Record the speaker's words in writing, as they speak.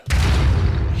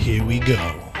Here we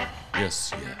go.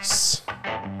 Yes, yes.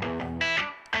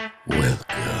 Welcome.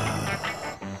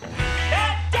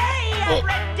 Oh,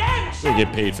 we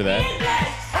get paid for that.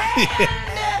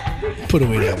 Put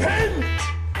away that one.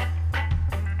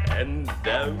 And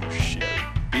thou shalt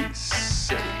be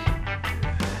saved.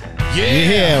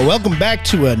 Yeah, welcome back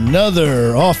to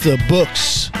another Off the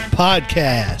Books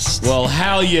podcast. Well,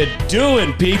 how you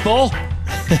doing, people?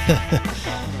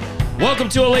 Welcome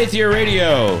to Aletheia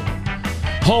Radio,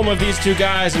 home of these two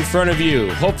guys in front of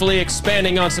you, hopefully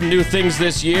expanding on some new things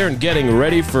this year and getting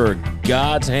ready for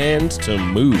God's hands to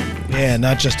move. Yeah,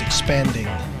 not just expanding.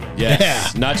 Yes, Yeah.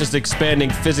 not just expanding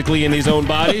physically in these own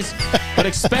bodies, but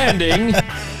expanding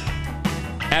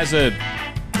as a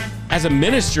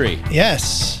ministry.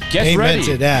 Yes. Get Amen ready.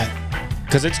 to that.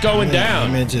 Because it's going down.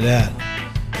 Amen to that.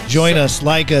 Join us,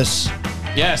 like us,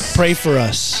 Yes. pray for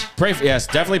us. Yes,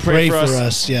 definitely pray for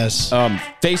us. Yes.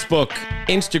 Facebook,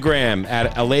 Instagram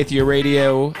at Aletheia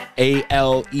Radio,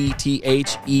 ALETHEIA.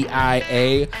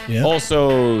 Yeah.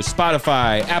 Also,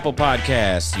 Spotify, Apple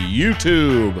Podcasts,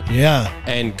 YouTube, Yeah.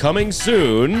 and coming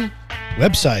soon,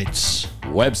 Websites.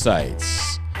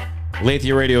 websites.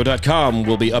 AletheIaRadio.com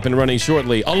will be up and running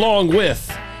shortly, along with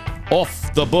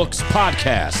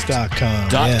OffTheBooksPodcast.com.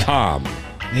 .com.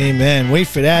 Amen. Wait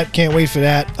for that. Can't wait for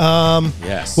that.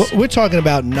 Yes. We're talking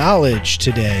about knowledge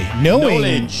today.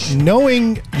 Knowledge.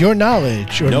 Knowing your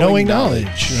knowledge or knowing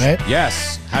knowledge, right?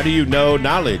 Yes. How do you know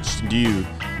knowledge? Do you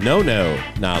know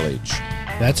knowledge?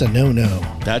 That's a no-no.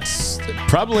 That's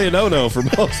probably a no-no for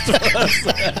most of us.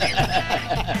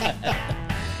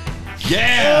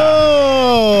 Yeah.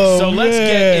 Oh, So let's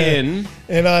get in.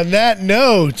 And on that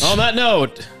note,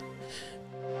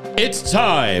 It's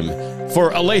time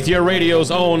for Aletheia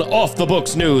Radio's own Off the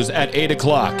Books news at 8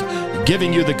 o'clock,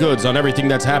 giving you the goods on everything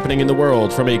that's happening in the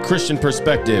world from a Christian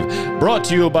perspective, brought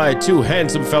to you by two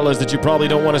handsome fellas that you probably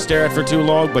don't want to stare at for too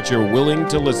long, but you're willing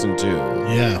to listen to.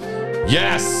 yeah.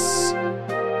 Yes.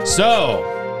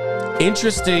 So,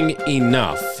 interesting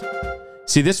enough.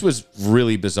 See, this was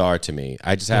really bizarre to me.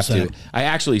 I just have What's to. I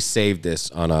actually saved this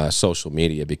on social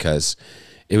media because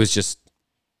it was just.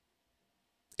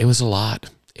 It was a lot.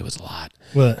 It was a lot.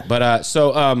 What? But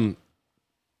so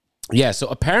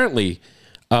apparently,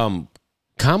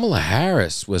 Kamala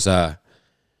Harris was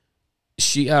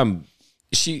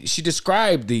she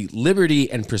described the liberty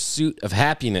and pursuit of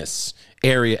happiness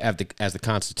area as the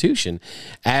Constitution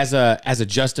as a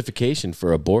justification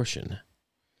for abortion.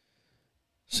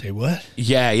 Say what?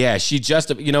 Yeah.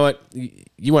 You know what?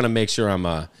 You want to make sure I'm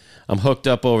hooked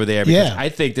up over there because Yeah. I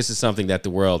think this is something that the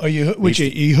world. Are you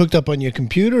you hooked up on your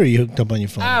computer or are you hooked up on your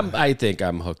phone? I think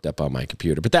I'm hooked up on my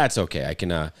computer, but that's okay. I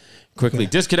can quickly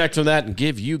disconnect from that and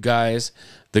give you guys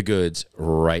the goods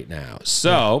right now.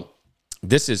 So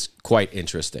this is quite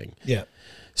interesting. Yeah.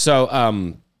 So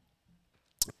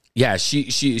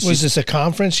she Was this a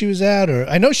conference she was at, or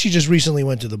I know she just recently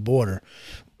went to the border.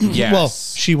 yes. Well,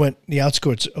 she went the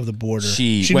outskirts of the border.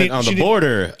 She went on the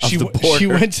border of the border. She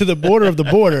went to the border of the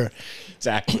border.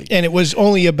 Exactly. And it was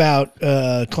only about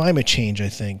climate change, I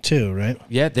think, too, right?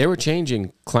 Yeah, they were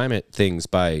changing climate things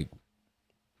by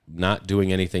not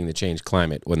doing anything to change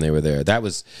climate when they were there. That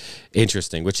was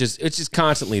interesting, which is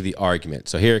constantly the argument.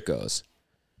 So here it goes.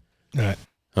 All right.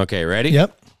 Okay, ready?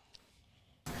 Yep.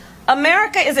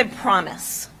 America is a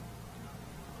promise.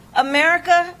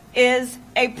 America is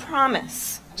a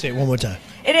promise. Say it one more time.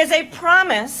 It is a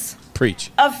promise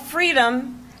Preach. of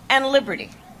freedom and liberty.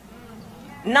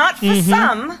 Not for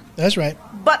some, That's right.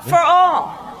 but for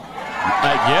all.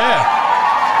 Yeah.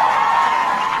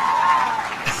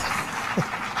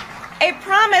 A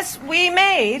promise we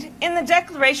made in the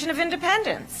Declaration of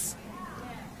Independence.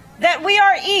 That we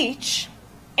are each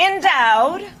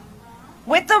endowed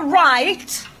with the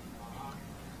right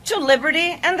to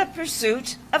liberty and the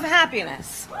pursuit of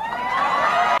happiness.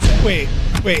 Wait.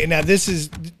 Now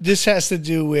this has to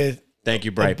do with Thank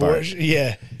you, Breitbart. abortion.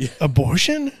 Yeah.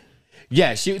 Abortion?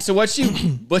 Yeah. What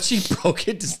she broke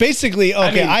it to. Basically,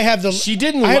 okay. mean, I have the. she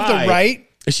didn't I have lie. the right.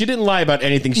 She didn't lie about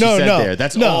anything she said there.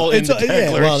 That's all in the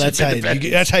Declaration. Yeah, well, that's of how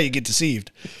Independence. that's how you get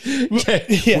deceived. Yeah.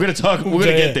 We're gonna talk. We're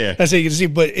gonna get there. That's how you get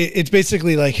deceived. But it's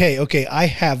basically like, hey, okay, I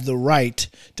have the right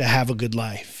to have a good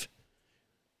life.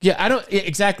 Yeah, I don't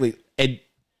exactly. And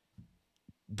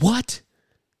what?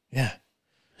 Yeah.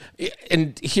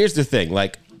 And here's the thing: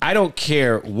 like, I don't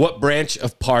care what branch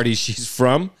of party she's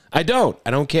from. I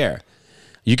don't care.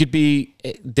 You could be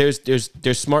there's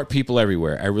smart people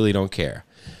everywhere. I really don't care.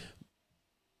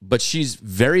 But she's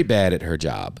very bad at her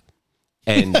job,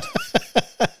 and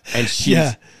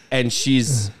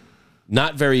she's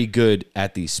not very good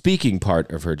at the speaking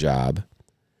part of her job,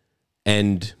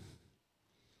 and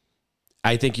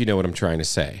I think you know what I'm trying to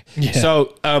say. Yeah.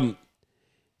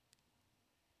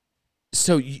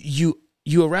 So you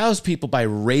arouse people by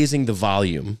raising the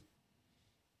volume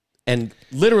and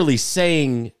literally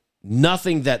saying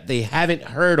nothing that they haven't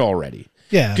heard already.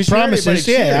 Yeah, 'Cause you heard promises.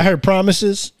 everybody Yeah, cheer. I heard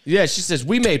promises. Yeah, she says,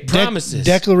 we made promises.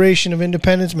 Declaration of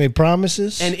Independence made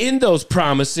promises. And in those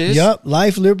promises, Yup,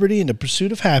 life, liberty, and the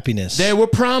pursuit of happiness. there were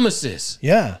promises.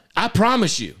 Yeah, I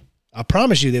promise you. I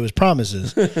promise you there was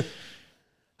promises.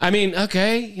 I mean,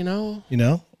 okay, you know. You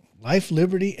know, life,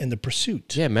 liberty, and the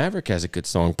pursuit. Yeah, Maverick has a good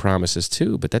song, Promises,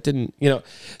 too, but that didn't, you know.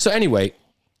 So anyway,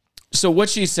 so what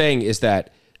she's saying is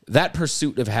that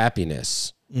pursuit of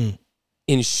happiness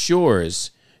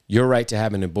ensures your right to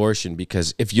have an abortion,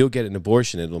 because if you'll get an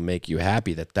abortion, it'll make you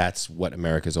happy. That's what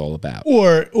America's all about.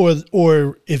 Or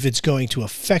if it's going to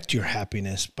affect your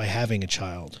happiness by having a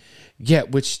child. Yeah,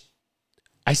 which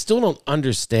I still don't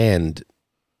understand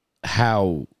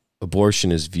how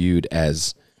abortion is viewed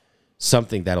as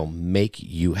something that'll make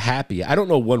you happy. I don't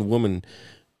know one woman,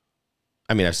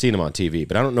 I mean, I've seen them on TV,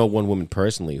 but I don't know one woman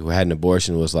personally who had an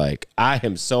abortion and was like, I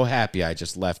am so happy I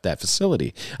just left that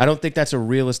facility. I don't think that's a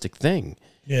realistic thing.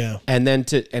 Yeah. And then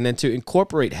to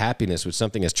incorporate happiness with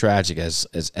something as tragic as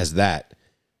that,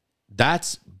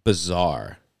 that's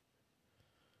bizarre.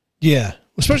 Yeah,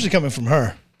 especially coming from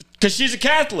her. Because she's a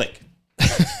Catholic.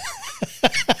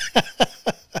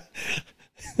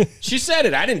 She said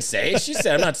it. I didn't say it. She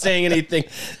said, I'm not saying anything.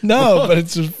 No, but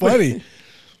it's just funny.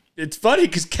 It's funny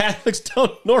because Catholics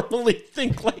don't normally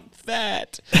think like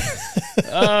that.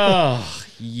 Oh,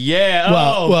 yeah.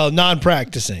 Well,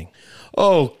 non-practicing.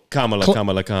 Oh, Kamala. Come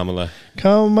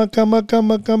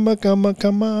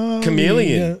on.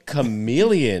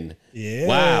 Chameleon. Yeah.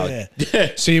 Wow.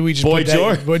 See, we just Boy put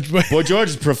that- George. Boy George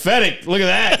is prophetic. Look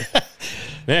at that.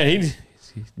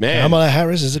 Man, Kamala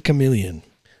Harris is a chameleon.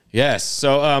 Yes.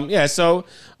 So so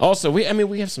also we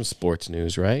have some sports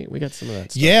news, right? We got some of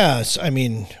that stuff. Yes, I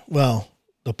mean, well,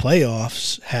 the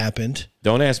playoffs happened.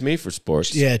 Don't ask me for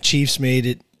sports. Yeah, Chiefs made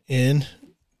it in.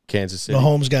 Kansas City.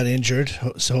 Mahomes got injured,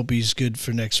 so hope he's good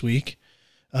for next week.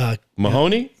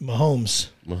 Mahoney? Mahomes.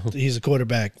 He's a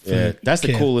quarterback. Yeah, that's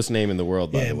the coolest name in the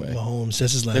world, by the way. Mahomes.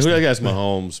 That's his last Who name. that's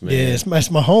Mahomes, man. Yeah, it's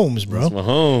Mahomes, bro. It's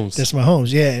Mahomes. That's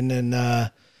Mahomes. Yeah, and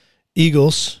then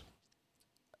Eagles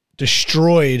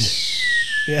destroyed.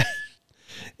 Yeah,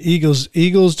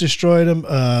 Eagles destroyed them.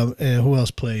 And who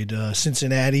else played?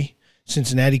 Cincinnati.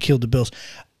 Cincinnati killed the Bills.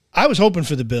 I was hoping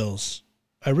for the Bills.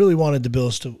 I really wanted the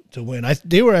Bills to win.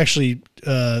 They were actually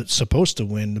supposed to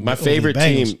win. My favorite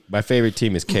team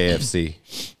is KFC.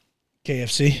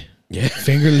 KFC. Yeah.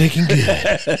 Finger licking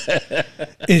good.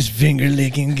 It's finger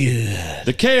licking good.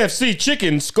 The KFC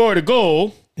chicken scored a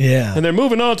goal. Yeah. And they're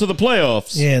moving on to the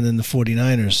playoffs. Yeah, and then the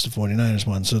 49ers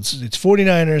won. So it's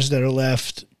 49ers that are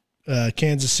left,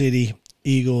 Kansas City,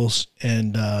 Eagles,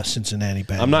 and Cincinnati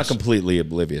Bengals. I'm not completely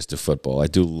oblivious to football. I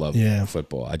do love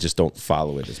football. I just don't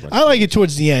follow it as much. I like it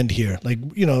towards the end here. Like,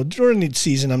 you know, during the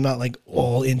season, I'm not like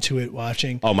all into it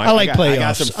watching. Oh, I like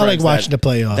playoffs. I like watching the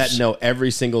playoffs. That know every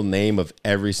single name of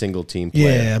every single team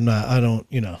player. Yeah, I don't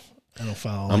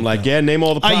follow. I'm like, name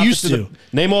all the prophets. I used to.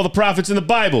 Name all the prophets in the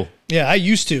Bible. Yeah, I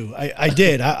used to. I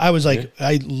did. I was like,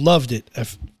 I loved it.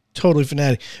 Totally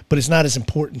fanatic, but it's not as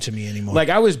important to me anymore. Like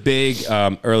I was big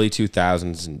early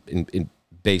 2000s in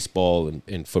baseball and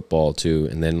in football too,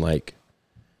 and then like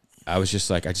I was just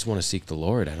like, I just want to seek the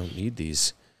Lord. I don't need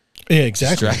these. Yeah,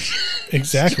 exactly.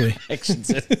 Exactly.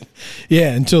 Distractions.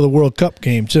 Yeah, until the World Cup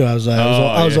came too. I was like,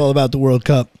 I was all about the World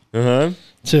Cup. Too.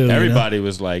 Everybody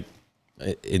was like,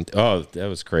 that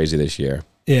was crazy this year.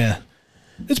 Yeah,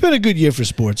 it's been a good year for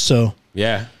sports. So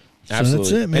yeah. Absolutely.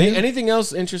 So that's it, man. Anything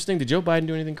else interesting? Did Joe Biden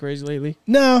do anything crazy lately?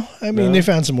 No, I mean they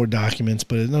found some more documents,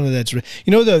 but none of that's. You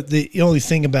know, the only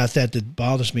thing about that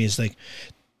bothers me is like,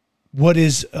 what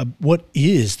is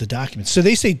the document? So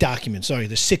they say documents. Sorry,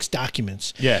 there's 6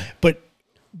 documents. Yeah, but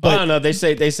no, they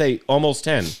say almost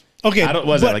 10. Okay,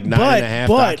 was it like 9.5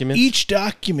 documents? Each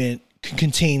document can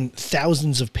contain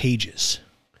thousands of pages.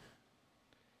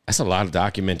 That's a lot of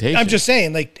documentation. I'm just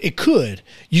saying, like, it could.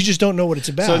 You just don't know what it's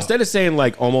about. So instead of saying,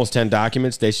 like, almost 10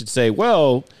 documents, they should say,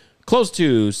 well, close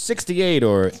to 68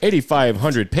 or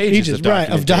 8,500 pages of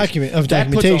documentation.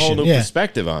 That puts a whole new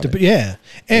perspective on it. Yeah.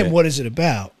 And what is it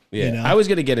about? Yeah. You know? I was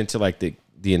going to get into, like, the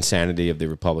insanity of the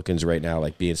Republicans right now,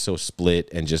 like, being so split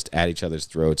and just at each other's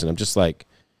throats. And I'm just like...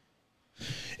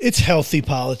 It's healthy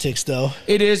politics, though.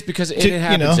 It is, because it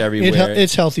happens everywhere.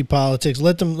 It's healthy politics.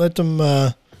 Let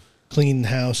them clean the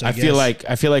house. I feel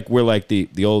like we're like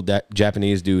the old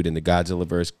Japanese dude in the Godzilla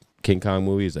vs. King Kong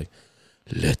movie. He's like,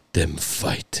 let them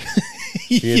fight.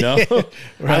 You know,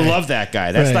 right. I love that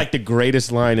guy. That's Right. like the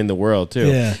greatest line in the world too.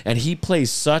 Yeah. And he plays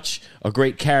such a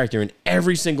great character in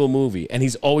every single movie, and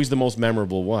he's always the most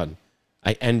memorable one.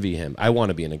 I envy him. I want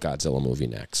to be in a Godzilla movie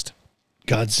next.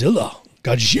 Godzilla.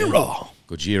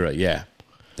 Gojira, yeah.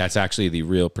 That's actually the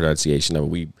real pronunciation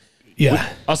of it.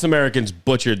 Yeah. Us Americans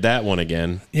butchered that one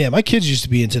again. Yeah, my kids used to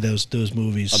be into those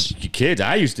movies. Kids,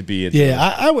 I used to be into Yeah,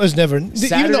 I was never even the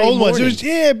Saturday old ones. It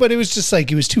morning. was, but it was just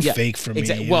like it was too fake for me.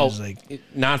 Exactly. It Well, was like,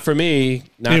 not for me.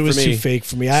 Not it was for me. too fake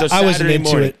for me. So I wasn't Saturday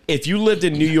into morning, it. If you lived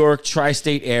in New York,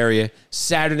 tri-state area,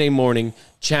 Saturday morning,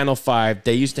 Channel 5,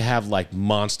 they used to have like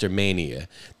Monster Mania.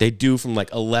 They do from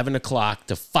like 11 o'clock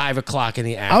to 5 o'clock in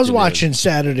the afternoon. I was watching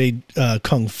Saturday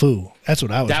Kung Fu. That's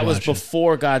what I was That was watching.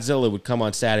 before Godzilla would come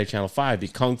on Saturday Channel 5, the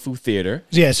Kung Fu Theater.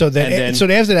 Yeah, so then- so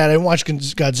after that, I didn't watch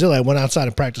Godzilla. I went outside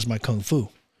and practiced my Kung Fu.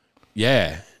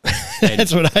 Yeah.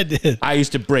 That's what I did. I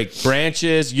used to break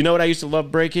branches. You know what I used to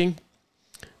love breaking?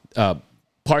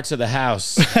 Parts of the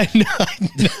house. I know. I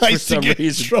For used to some get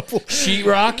reason. in trouble.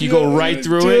 Sheetrock, you go right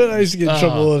through Dude, it. I used to get in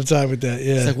trouble all the time with that.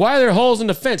 Yeah. Like, why are there holes in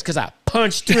the fence? Because I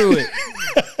punched through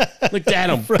it. Look at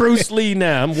him. Bruce Lee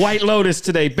now. I'm White Lotus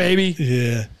today, baby.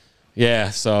 Yeah. Yeah,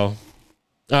 so,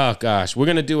 oh gosh. We're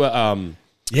going to do a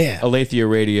Yeah. Aletheia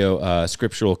Radio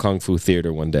scriptural Kung Fu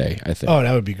theater one day, I think. Oh,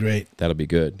 that would be great. That'll be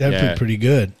good. That'd be pretty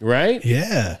good. Right?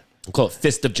 Yeah. We'll call it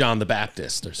Fist of John the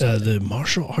Baptist or something. The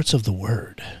martial arts of the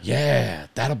word. Yeah,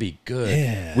 that'll be good.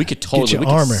 Yeah. We could Get totally your we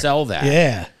armor. could sell that.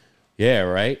 Yeah. Yeah,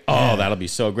 right? Oh, that'll be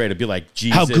so great. It'd be like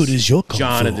Jesus, How good is your Kung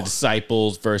John Fu? and the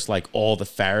disciples versus like all the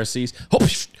Pharisees.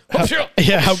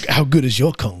 Yeah. How good is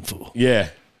your Kung Fu? Yeah.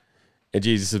 And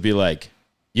Jesus would be like,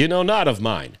 you know not of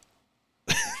mine.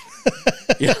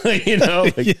 You know,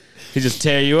 like, he just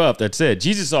tear you up. That's it.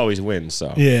 Jesus always wins.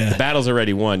 So Yeah. the battle's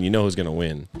already won. You know who's going to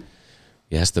win.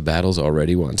 Yes, the battle's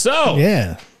already won. So,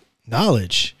 Yeah.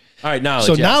 Knowledge. all right, knowledge.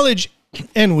 So yes. knowledge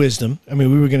and wisdom. I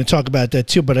mean, we were going to talk about that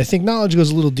too, but I think knowledge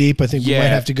goes a little deep. I think we Yeah. might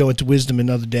have to go into wisdom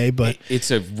another day, but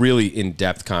It's a really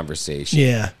in-depth conversation.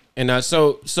 yeah. And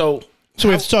so So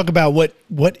we have to talk about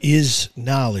what is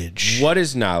knowledge. what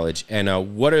is knowledge,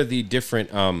 and what are the different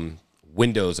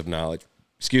windows of knowledge?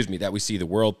 Excuse me, that we see the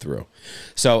world through.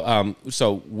 So,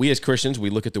 so we as Christians,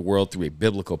 we look at the world through a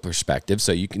biblical perspective.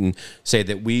 So you can say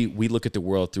that we look at the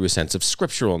world through a sense of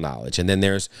scriptural knowledge, and then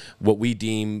there's what we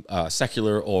deem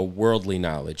secular or worldly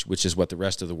knowledge, which is what the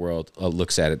rest of the world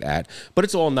looks at it at. But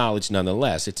it's all knowledge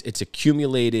nonetheless. It's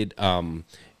accumulated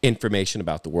information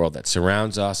about the world that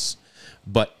surrounds us.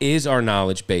 But is our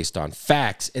knowledge based on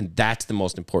facts? And that's the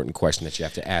most important question that you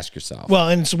have to ask yourself. Well,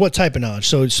 and it's what type of knowledge?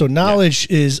 So knowledge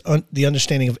is the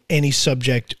understanding of any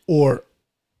subject or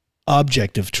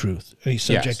objective truth, any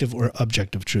subjective or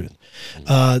objective truth.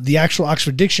 The actual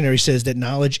Oxford Dictionary says that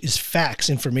knowledge is facts,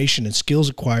 information, and skills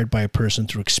acquired by a person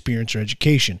through experience or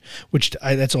education, which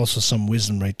that's also some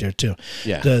wisdom right there too.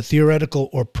 Yeah. The theoretical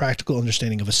or practical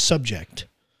understanding of a subject.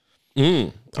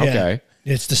 Okay. Yeah.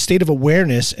 It's the state of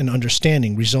awareness and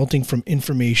understanding resulting from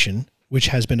information which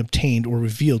has been obtained or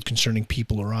revealed concerning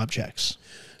people or objects.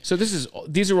 So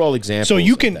these are all examples. So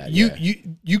you of can that,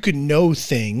 you can know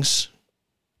things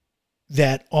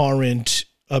that aren't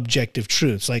objective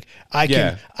truths. Like I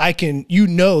can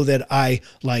that I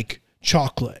like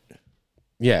chocolate.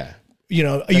 Yeah. You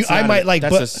know, That's might like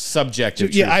that's a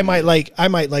subjective. yeah, truth. I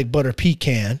might like butter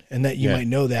pecan, and that you might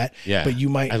know that. Yeah. But you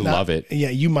might I not. love it. Yeah,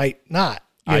 you might not.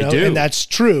 You I know, do. and that's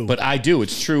true. But I do.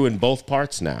 It's true in both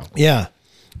parts now. yeah.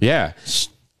 Yeah.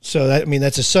 So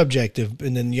that's a subjective,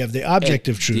 and then you have the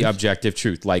objective truth. The objective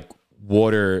truth, like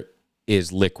water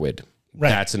is liquid. Right.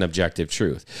 That's an objective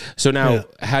truth. So now,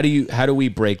 how do we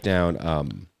break down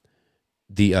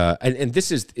and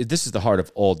this is the heart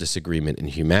of all disagreement in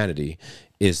humanity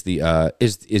is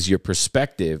your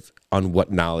perspective on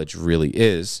what knowledge really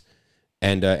is,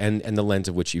 and the lens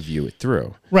of which you view it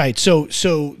through. Right. So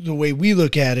the way we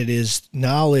look at it is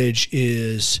knowledge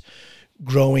is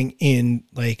growing in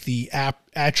like the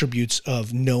attributes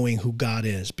of knowing who God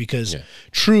is, because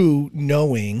true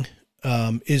knowing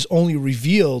is only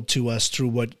revealed to us through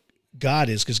what God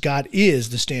is, because God is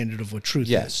the standard of what truth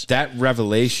is. That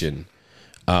revelation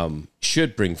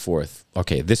should bring forth,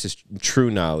 okay, this is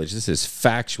true knowledge. This is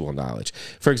factual knowledge.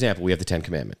 For example, we have the 10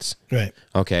 Commandments. Right.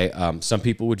 Okay. Some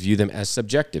people would view them as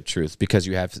subjective truth because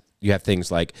you have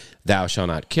things like thou shalt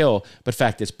not kill, but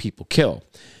fact is people kill.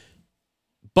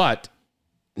 But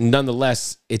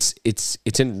nonetheless, it's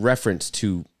in reference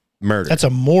to murder. That's a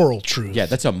moral truth. Yeah,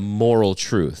 that's a moral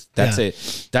truth. That's a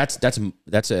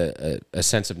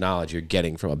sense of knowledge you're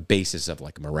getting from a basis of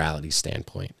like a morality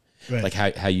standpoint. Right. Like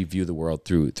how you view the world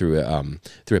through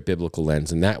a biblical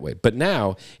lens in that way. But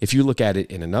now, if you look at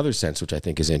it in another sense, which I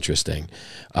think is interesting,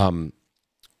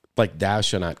 like thou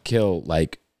shalt not kill,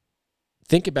 like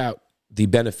think about the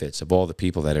benefits of all the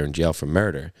people that are in jail for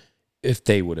murder if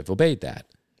they would have obeyed that.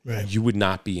 Right. You would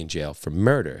not be in jail for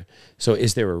murder. So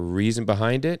is there a reason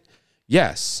behind it?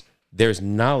 Yes, there's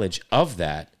knowledge of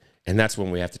that. And that's when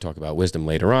we have to talk about wisdom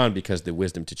later on, because the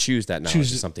wisdom to choose that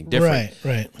knowledge is something different.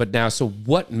 Right. But now, so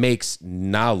what makes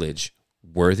knowledge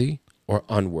worthy or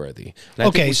unworthy? And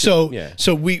I think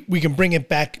so we can bring it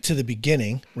back to the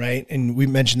beginning, right? And we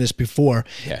mentioned this before.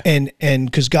 Yeah. And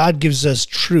because God gives us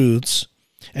truths,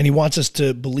 and He wants us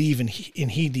to believe and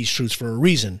heed these truths for a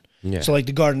reason. Yeah. So like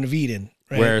the Garden of Eden,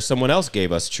 right? Where someone else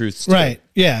gave us truths too. Right.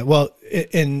 Yeah. Well,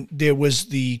 and there was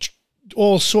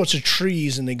all sorts of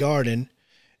trees in the garden,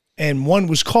 and one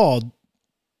was called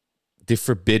the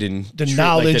forbidden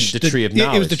knowledge, like the tree of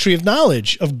knowledge. It was the tree of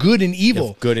knowledge of good and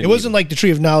evil. It wasn't like the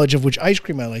tree of knowledge of which ice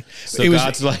cream I like. So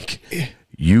God's like,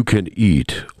 you can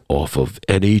eat off of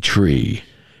any tree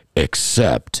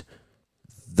except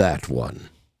that one.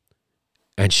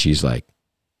 and she's like,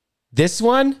 this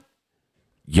one?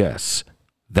 Yes,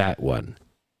 that one.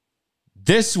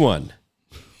 This one?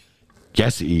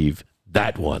 Yes, Eve,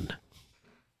 that one.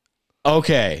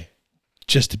 Okay.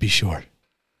 Just to be sure.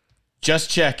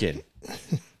 Just checking.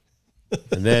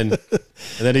 And then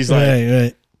he's like,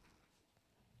 Right.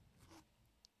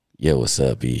 Yo, what's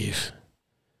up, Eve?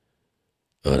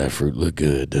 Oh, that fruit look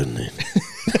good, doesn't it?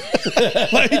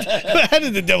 How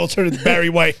did the devil turn into Barry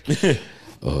White?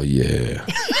 Oh, yeah.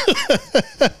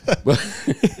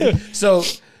 so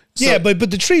Yeah, but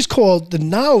the tree's called the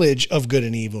knowledge of good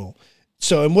and evil.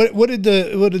 So, and what did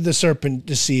the serpent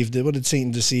deceive? What did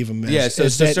Satan deceive him as? Yeah, so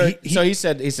he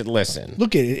said, listen.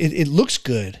 Look at it. It looks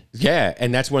good. Yeah,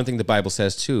 and that's one thing the Bible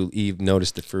says too. Eve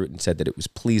noticed the fruit and said that it was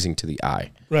pleasing to the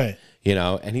eye. Right. You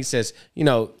know, and he says, you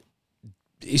know,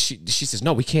 she says,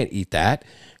 no, we can't eat that.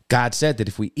 God said that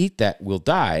if we eat that, we'll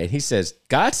die. And he says,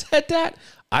 God said that?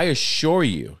 I assure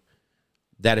you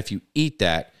that if you eat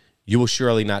that, you will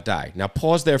surely not die. Now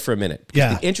pause there for a minute.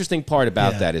 Because the interesting part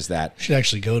about that is that should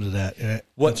actually go to that. Yeah.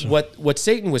 What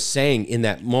Satan was saying in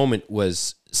that moment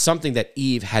was something that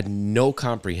Eve had no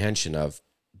comprehension of,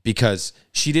 because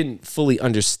she didn't fully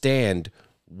understand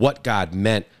what God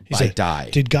meant by die.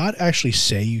 Did God actually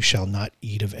say you shall not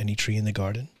eat of any tree in the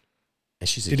garden? And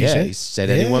she said, he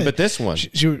said anyone but this one.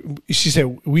 She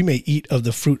said, we may eat of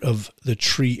the fruit of the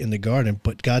tree in the garden,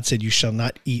 but God said, you shall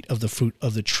not eat of the fruit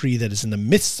of the tree that is in the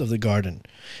midst of the garden.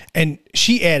 And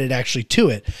she added actually to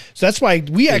it. So that's why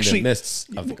we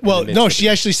she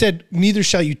actually said, neither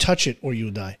shall you touch it or you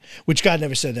will die, which God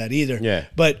never said that either. Yeah.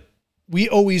 But we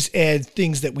always add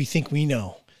things that we think we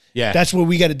know. Yeah. That's where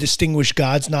we got to distinguish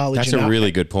God's knowledge. That's a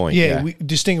really good point. Yeah, we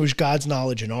distinguish God's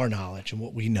knowledge and our knowledge and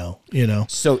what we know, you know.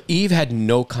 So Eve had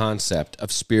no concept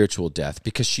of spiritual death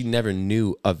because she never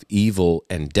knew of evil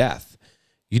and death.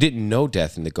 You didn't know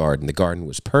death in the garden. The garden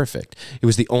was perfect. It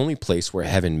was the only place where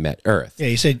heaven met earth. Yeah,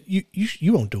 he said,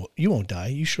 you won't do it. You won't die.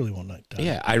 You surely will not die.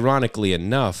 Yeah, ironically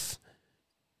enough,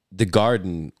 the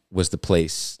garden was the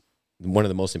place, one of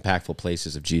the most impactful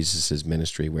places of Jesus's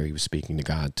ministry, where he was speaking to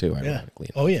God too,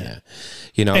 ironically. Oh, yeah.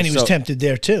 You know, and he was tempted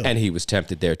there too. And he was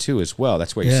tempted there too as well.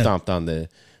 That's where he stomped on the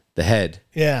head.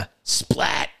 Yeah.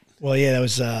 Splat. Well, yeah, that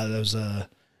was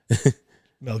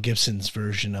Mel Gibson's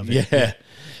version of it. Yeah.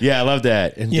 Yeah, I love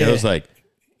that. And it was like,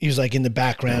 he was like in the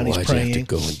background, he's Why'd praying. you have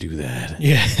to go and do that?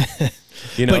 Yeah.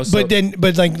 you know,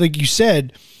 but like you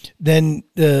said, then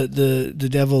the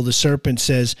devil, the serpent,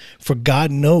 says, for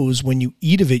God knows when you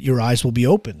eat of it, your eyes will be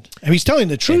opened. And he's telling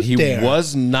the truth there. He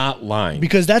was not lying.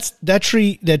 Because that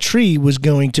tree was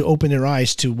going to open their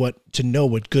eyes to know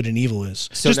what good and evil is.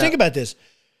 So just think about this.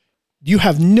 You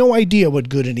have no idea what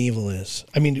good and evil is.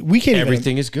 I mean, we can't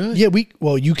Everything is good. Yeah,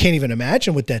 you can't even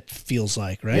imagine what that feels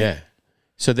like, right? Yeah.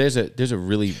 So there's a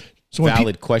really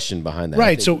valid question behind that.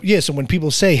 Right. So when people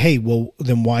say, hey, well,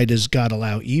 then why does God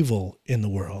allow evil in the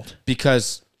world?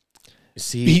 Because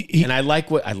see, and I like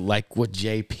what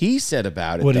JP said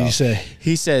about it. What did he say?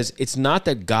 He says it's not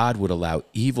that God would allow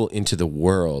evil into the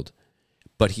world,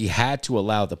 but he had to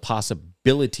allow the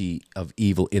possibility of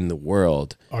evil in the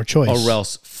world. Our choice. Or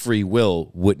else free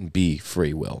will wouldn't be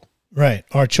free will. Right.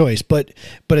 Our choice. But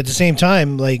at the same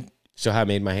time, like, so how I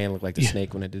made my hand look like the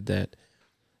snake when I did that?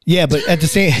 Yeah, but at the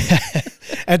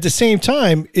same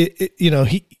time,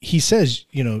 he says,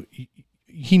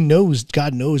 he knows,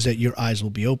 God knows that your eyes will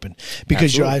be open,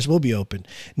 because your eyes will be open.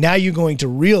 Now you're going to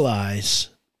realize.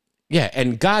 Yeah,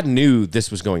 and God knew this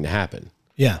was going to happen.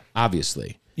 Yeah.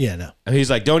 Obviously. Yeah, no. And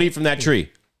he's like, don't eat from that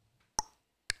tree.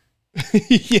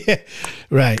 Yeah,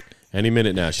 right. Any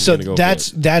minute now, she's So going to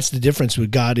go. that's the difference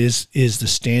with God is the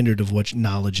standard of what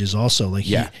knowledge is also. Like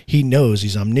he knows,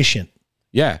 he's omniscient.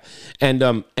 Yeah. And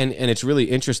it's really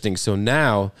interesting. So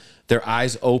now their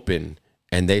eyes open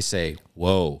and they say,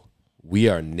 whoa, we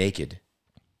are naked.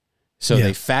 So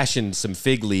they fashioned some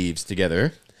fig leaves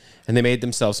together and they made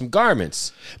themselves some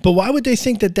garments. But why would they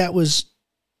think that was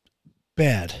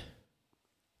bad?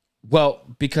 Well,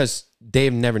 because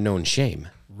they've never known shame.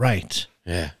 Right.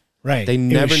 Yeah. Right. They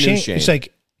never knew shame. It's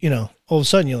like, all of a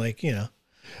sudden you're like, do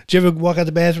you ever walk out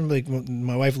the bathroom? Like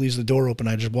my wife leaves the door open.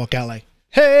 I just walk out like,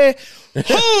 hey,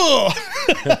 oh!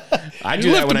 I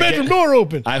do that when the bedroom door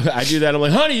open. I do that. I'm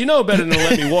like, honey, you know better than to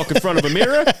let me walk in front of a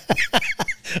mirror.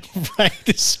 Right.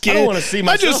 I don't want to see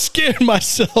myself. I just scared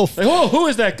myself. Like, oh, who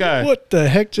is that guy? What the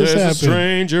heck just There's happened? a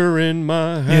stranger in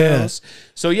my house.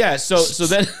 Yeah. So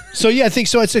then. So yeah, I think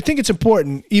so. I think it's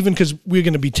important, even because we're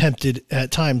going to be tempted at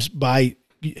times by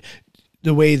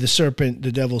the way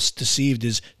the devil's deceived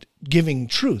is giving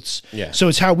truths. Yeah. So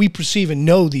it's how we perceive and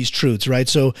know these truths, right?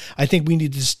 So I think we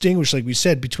need to distinguish, like we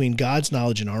said, between God's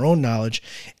knowledge and our own knowledge.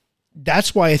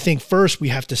 That's why I think first we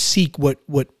have to seek what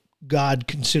God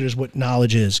considers what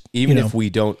knowledge is. Even if we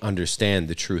don't understand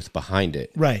the truth behind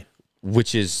it. Right.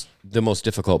 Which is the most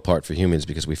difficult part for humans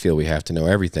because we feel we have to know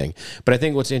everything. But I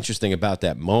think what's interesting about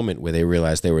that moment where they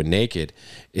realized they were naked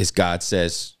is God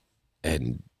says,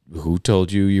 and who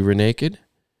told you were naked?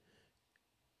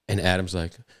 And Adam's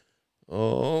like,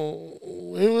 oh,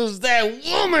 it was that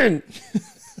woman.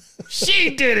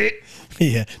 She did it.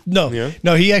 Yeah. No,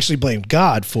 he actually blamed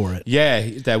God for it.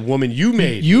 Yeah, that woman you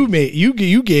made.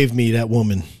 You gave me that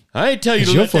woman. I ain't tell you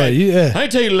to let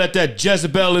that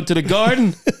Jezebel into the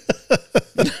garden.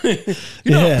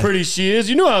 You know how pretty she is.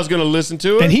 You knew I was going to listen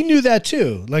to her. And he knew that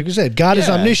too. Like we said, God is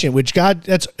omniscient, which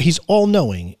he's all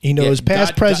knowing. He knows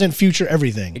past, present, future,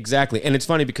 everything. Exactly. And it's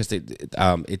funny because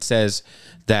it says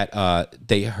that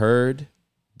they heard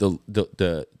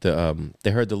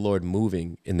they heard the Lord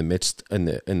moving in the midst in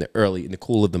the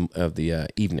cool of the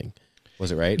evening.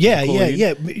 Was it right?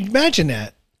 Yeah. Imagine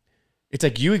that. It's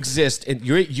like you exist and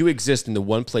you exist in the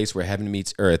one place where heaven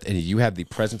meets earth, and you have the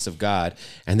presence of God,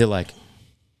 and they're like,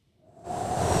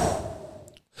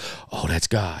 "Oh, that's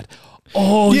God."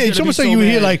 Oh, yeah. It's almost like you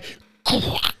hear like,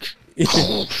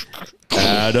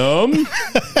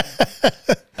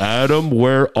 Adam,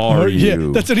 where are you?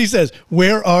 Yeah, that's what he says.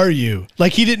 Where are you?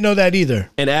 Like he didn't know that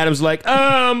either. And Adam's like,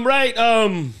 right,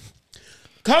 come,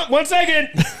 1 second,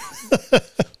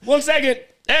 1 second.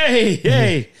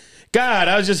 Hey. God,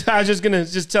 I was just gonna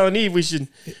telling Eve we should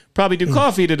probably do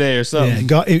coffee today or something.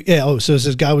 So it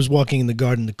says God was walking in the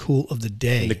garden in the cool of the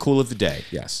day. In the cool of the day,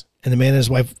 yes. And the man and his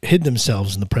wife hid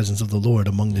themselves in the presence of the Lord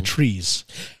among the trees.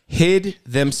 Hid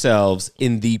themselves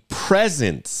in the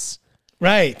presence.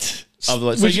 Right.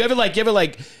 So you ever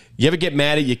get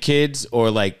mad at your kids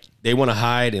or like they want to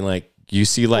hide and like you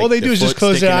see like all they do is just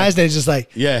close their eyes. They're just like,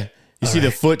 yeah. You see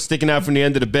the foot sticking out from the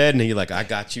end of the bed and you're like, I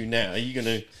got you now. Are you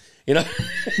gonna?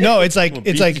 No, it's like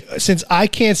since I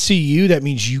can't see you, that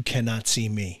means you cannot see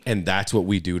me. And that's what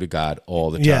we do to God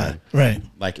all the time. Yeah, right.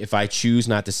 Like if I choose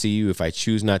not to see you, if I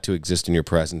choose not to exist in your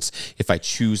presence, if I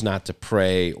choose not to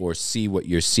pray or see what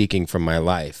you're seeking from my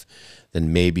life,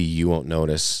 then maybe you won't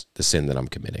notice the sin that I'm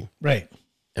committing. Right.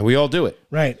 And we all do it.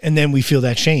 Right. And then we feel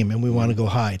that shame and we want to go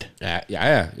hide.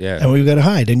 Yeah. And we've got to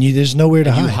hide. And there's nowhere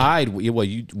to hide. You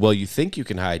hide. Well, you think you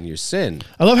can hide in your sin.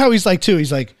 I love how he's like, too. He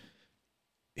was like,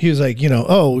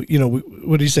 what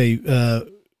did he say?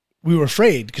 We were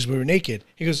afraid because we were naked.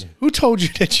 He goes, who told you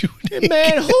that you were naked?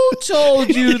 Man, who told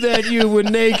you that you were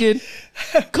naked?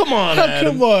 Come on,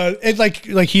 Adam. Come on. And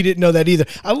like he didn't know that either.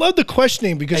 I love the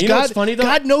questioning because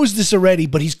God knows this already,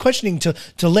 but he's questioning to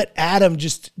let Adam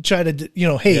just try to,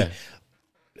 hey,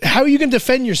 how are you going to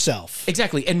defend yourself?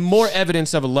 Exactly. And more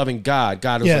evidence of a loving God.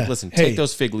 God was like, listen, take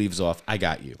those fig leaves off. I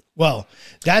got you. Well,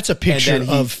 that's a picture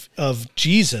of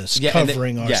Jesus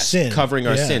covering our sin. Covering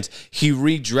our sins. He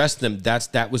redressed them.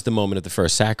 That was the moment of the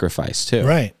first sacrifice too.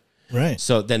 Right.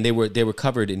 So then they were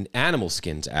covered in animal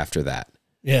skins after that.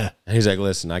 Yeah. And he's like,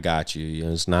 listen, I got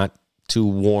you. It's not too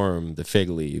warm, the fig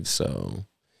leaves. So,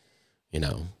 I'm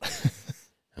going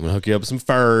to hook you up with some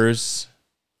furs.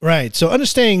 Right. So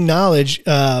understanding knowledge,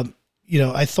 I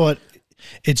thought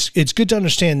it's good to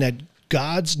understand that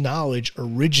God's knowledge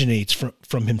originates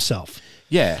from himself.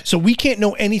 Yeah. So we can't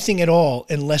know anything at all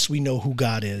unless we know who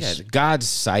God is. Yeah, God's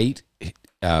sight,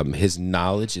 his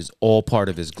knowledge is all part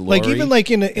of his glory. Like even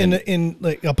like in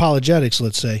like apologetics,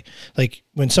 let's say, like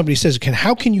when somebody says,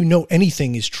 how can you know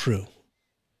anything is true?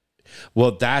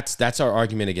 Well, that's our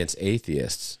argument against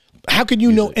atheists. How can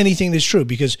you know anything is true?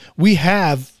 Because we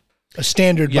have a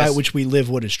standard by Yes. which we live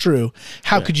what is true.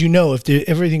 How could you know if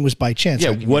everything was by chance?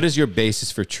 Yeah. What is your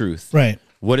basis for truth? Right.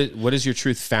 What is your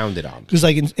truth founded on? Because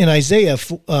like in Isaiah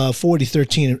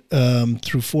 40:13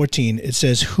 through 14, it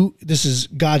says, this is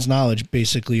God's knowledge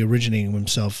basically originating from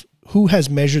himself. Who has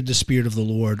measured the Spirit of the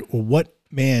Lord, or what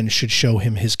man should show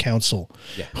him his counsel?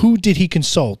 Yeah. Who did he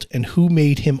consult, and who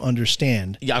made him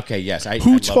understand? Yeah. Okay. Yes.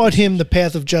 Who taught him the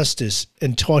path of justice,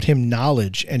 and taught him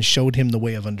knowledge, and showed him the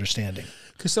way of understanding?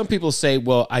 Because some people say,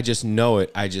 well, I just know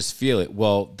it, I just feel it.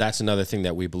 Well, that's another thing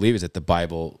that we believe is that the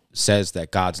Bible says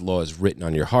that God's law is written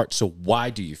on your heart. So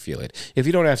why do you feel it? If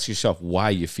you don't ask yourself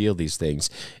why you feel these things,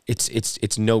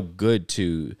 it's no good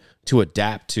to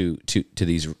adapt to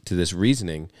this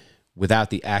reasoning without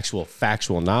the actual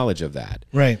factual knowledge of that.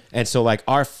 Right. And so like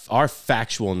our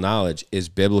factual knowledge is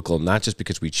biblical, not just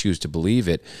because we choose to believe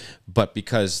it, but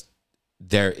because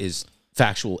there is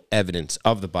factual evidence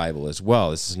of the Bible as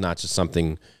well. This is not just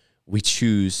something we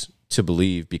choose to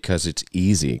believe because it's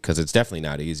easy, because it's definitely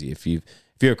not easy. If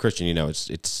you're a Christian, you know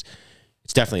it's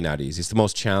definitely not easy. It's the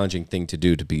most challenging thing to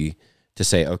do to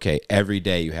say, okay, every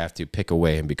day you have to pick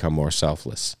away and become more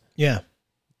selfless. Yeah.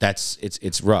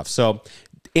 It's rough. So,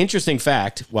 interesting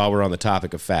fact, while we're on the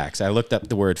topic of facts, I looked up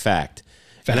the word fact.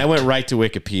 And I went right to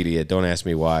Wikipedia. Don't ask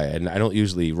me why. And I don't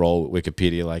usually roll with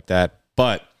Wikipedia like that,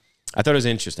 but I thought it was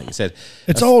interesting. It said,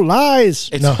 It's all lies.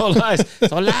 It's all lies.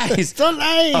 It's all lies. It's all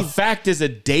lies. A fact is a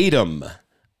datum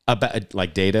about,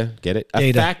 like data, get it? A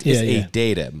Data. fact is Yeah. a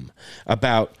datum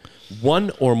about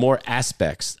one or more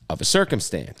aspects of a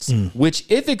circumstance, which,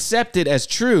 if accepted as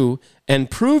true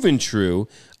and proven true,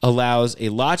 allows a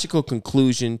logical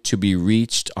conclusion to be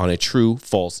reached on a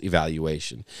true-false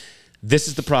evaluation. This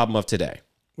is the problem of today.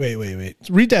 Wait.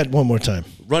 Read that one more time.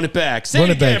 Run it back. Say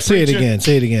Run it it back. again, Say it preacher. again.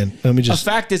 Say it again. Let me A just.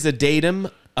 fact is a datum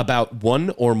about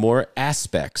one or more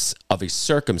aspects of a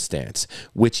circumstance,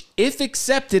 which, if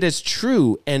accepted as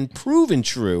true and proven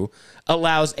true,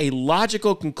 allows a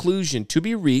logical conclusion to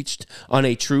be reached on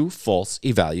a true-false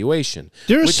evaluation.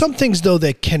 There are some things, though,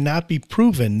 that cannot be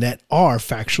proven that are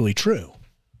factually true.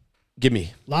 Give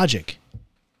me. Logic.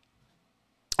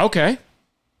 Okay.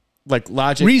 Like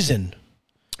logic. Reason.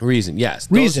 Yes.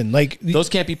 Reason. Those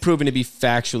can't be proven to be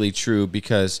factually true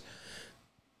because,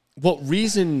 well,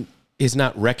 reason is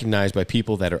not recognized by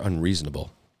people that are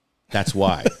unreasonable. That's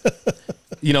why.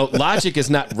 Logic is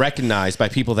not recognized by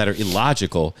people that are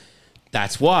illogical.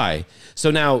 That's why.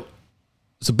 So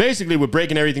basically we're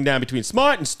breaking everything down between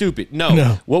smart and stupid.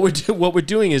 No. What we're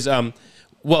doing is,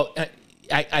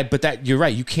 but that you're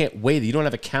right. You can't weigh that. You don't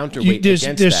have a counterweight against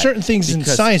that. There's certain things in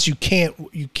science you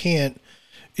can't.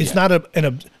 It's not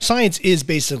science is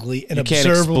basically an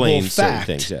observable explain fact. certain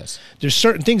things, yes. There's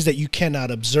certain things that you cannot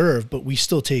observe, but we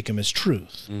still take them as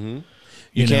truth. Mm-hmm.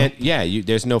 You can't. Yeah,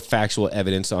 there's no factual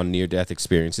evidence on near-death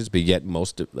experiences, but yet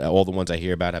all the ones I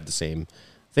hear about have the same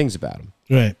things about them.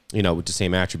 Right. With the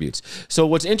same attributes. So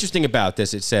what's interesting about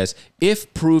this, it says,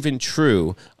 if proven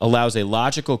true, allows a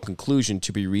logical conclusion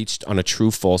to be reached on a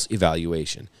true-false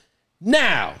evaluation.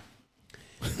 Now,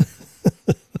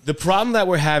 the problem that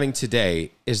we're having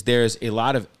today is there's a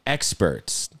lot of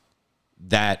experts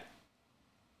that,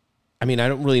 I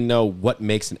don't really know what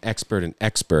makes an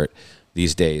expert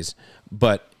these days,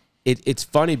 but it's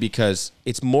funny because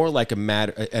it's more like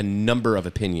a number of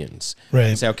opinions. Right.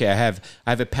 You say, okay, I have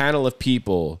a panel of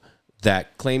people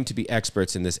that claim to be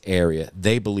experts in this area.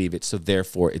 They believe it, so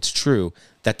therefore it's true.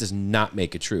 That does not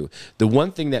make it true. The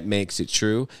one thing that makes it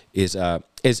true is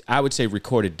I would say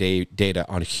recorded data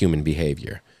on human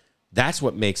behavior. That's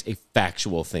what makes a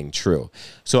factual thing true.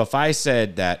 So if I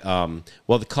said that,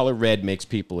 the color red makes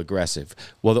people aggressive.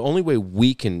 Well, the only way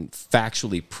we can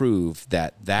factually prove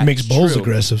that makes bulls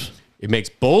aggressive. It makes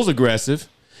bulls aggressive.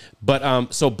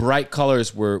 But so bright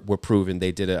colors were proven.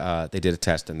 They did a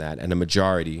test on that, and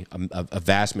a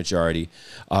vast majority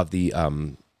of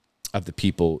the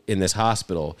people in this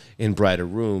hospital in brighter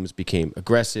rooms became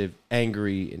aggressive,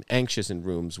 angry, and anxious in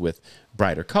rooms with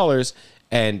brighter colors.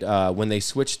 And when they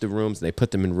switched the rooms, they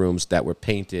put them in rooms that were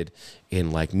painted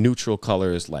in like neutral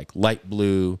colors, like light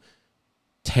blue,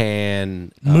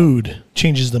 tan. Mood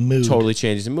changes the mood. Totally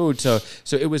changes the mood. So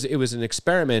it was an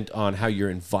experiment on how your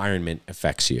environment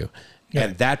affects you,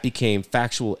 and that became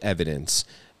factual evidence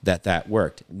that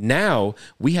worked. Now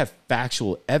we have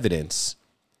factual evidence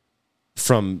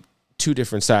from two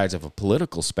different sides of a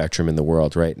political spectrum in the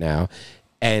world right now.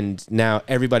 And now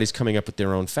everybody's coming up with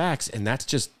their own facts, and that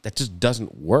just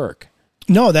doesn't work.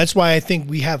 No, that's why I think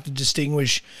we have to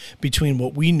distinguish between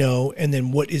what we know and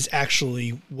then what is actually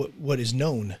what is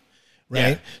known,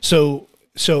 right? Yeah.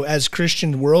 So as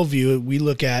Christian worldview, we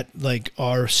look at like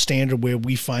our standard where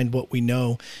we find what we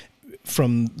know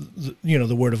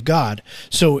the Word of God.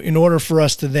 So in order for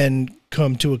us to then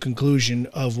come to a conclusion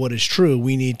of what is true,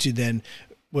 we need to then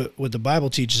what the Bible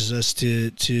teaches us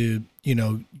to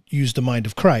use the mind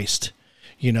of Christ,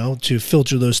 to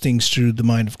filter those things through the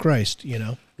mind of Christ,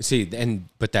 See,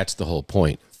 but that's the whole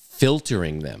point,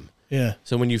 filtering them. Yeah.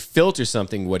 So when you filter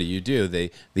something, what do?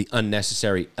 The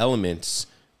unnecessary elements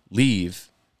leave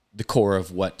the core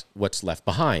of what's left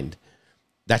behind.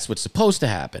 That's what's supposed to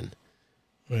happen.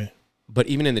 Right. But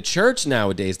even in the church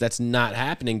nowadays, that's not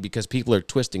happening because people are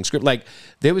twisting script. Like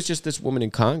there was just this woman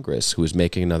in Congress who was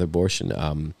making another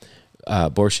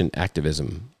abortion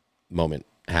activism moment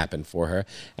happen for her,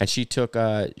 and she took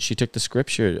the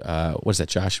scripture. What is that,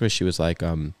 Joshua? She was like,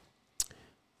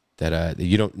 that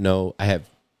you don't know. I have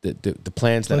the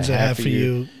plans that I have for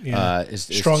you. Yeah. Is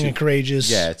strong and courageous.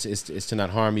 Yeah, it's to not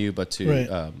harm you, but to. Right.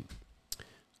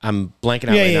 I'm blanking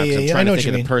out right now because I'm trying to think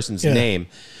of the person's Yeah. name.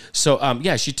 So,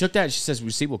 she took that. She says,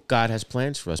 we see what God has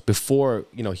plans for us before,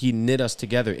 he knit us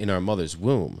together in our mother's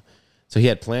womb. So he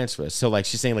had plans for us. So like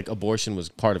she's saying like abortion was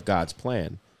part of God's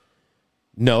plan.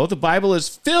 No, the Bible is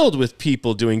filled with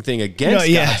people doing things against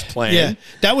God's plan. Yeah,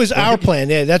 that was our plan.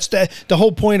 Yeah, that's the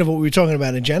whole point of what we were talking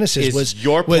about in Genesis Is was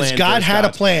your plan was God versus had a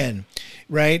God's plan,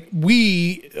 right?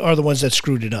 We are the ones that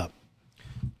screwed it up.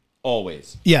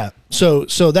 Always. Yeah. So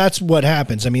that's what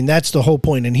happens. I mean, that's the whole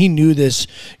point. And he knew this,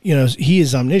 he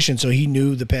is omniscient. So he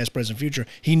knew the past, present, future.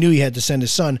 He knew he had to send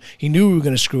his son. He knew we were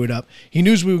going to screw it up. He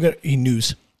knew we were going to, he knew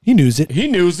it. He knew it.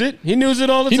 He knew it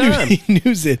all the time. He knew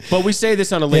it. But we say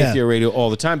this on a Lane Yeah. Theory Radio all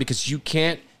the time because you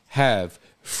can't have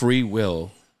free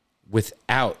will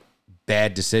without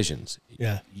bad decisions.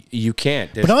 Yeah. You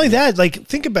can't. But not only that, like,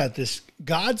 think about this.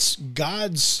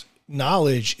 God's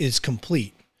knowledge is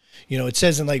complete. It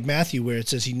says in like Matthew where it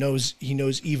says he knows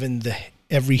even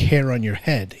every hair on your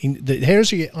head. The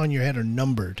hairs on your head are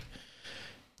numbered.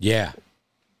 Yeah.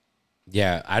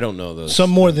 Yeah, I don't know those. Some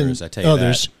more numbers, than I tell you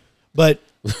others, that. but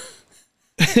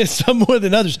some more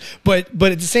than others. But at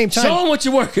the same time, Show them what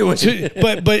you're working with.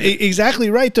 but exactly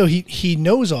right though. He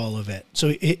knows all of it.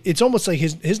 So it's almost like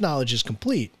his knowledge is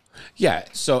complete. Yeah.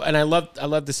 So, and I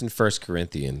love this in 1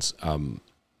 Corinthians,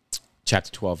 chapter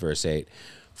 12, verse 8.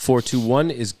 For to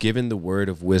one is given the word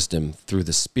of wisdom through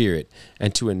the Spirit,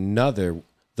 and to another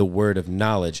the word of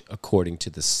knowledge according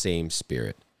to the same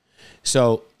Spirit.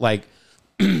 So,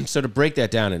 so to break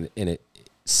that down in it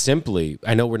simply,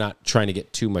 I know we're not trying to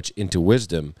get too much into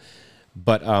wisdom,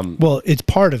 but well, it's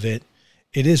part of it.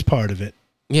 It is part of it.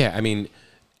 Yeah, I mean,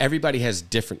 everybody has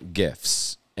different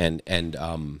gifts, and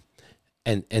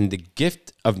the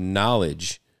gift of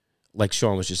knowledge, like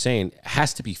Sean was just saying,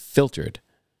 has to be filtered.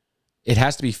 It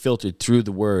has to be filtered through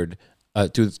the word,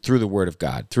 through the word of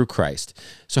God, through Christ.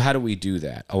 So how do we do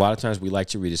that? A lot of times we like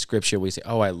to read a scripture. We say,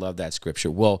 "Oh, I love that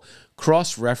scripture." Well,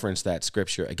 cross-reference that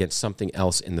scripture against something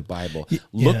else in the Bible.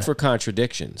 Look for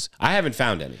contradictions. I haven't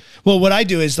found any. Well, what I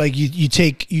do is like you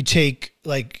take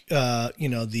like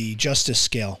the justice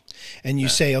scale, and you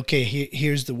say, okay,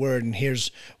 here's the word, and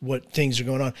here's what things are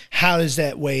going on. How does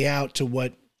that weigh out to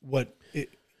what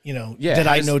that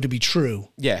I know to be true?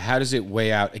 Yeah, how does it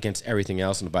weigh out against everything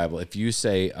else in the Bible? If you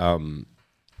say, God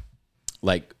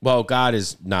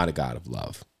is not a God of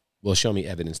love. Well, show me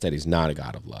evidence that he's not a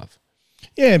God of love.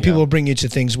 Yeah, and people will bring you to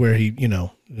things where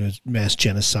there's mass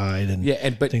genocide and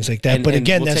things like that. But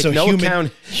again, that's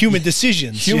human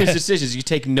decisions. Human decisions. You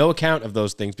take no account of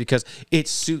those things because it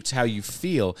suits how you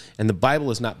feel. And the Bible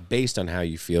is not based on how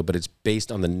you feel, but it's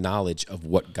based on the knowledge of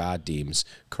what God deems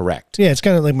correct. Yeah, it's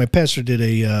kind of like my pastor did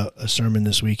a sermon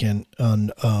this weekend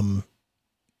on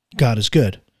God is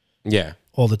good. Yeah.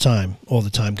 All the time,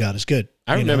 God is good.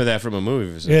 I remember that from a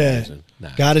movie. For some reason.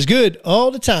 Nah. God is good all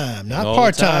the time, not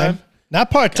part-time. Not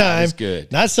part-time,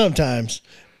 good. Not sometimes,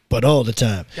 but all the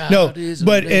time. God is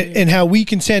but amazing. and how we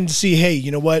can tend to see, hey,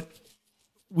 you know what?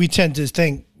 We tend to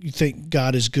think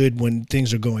God is good when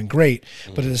things are going great,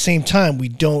 but at the same time, we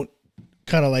don't,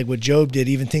 kind of like what Job did,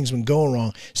 even things when going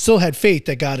wrong, still had faith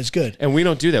that God is good. And we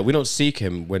don't do that. We don't seek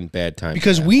him when bad times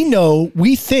because happen.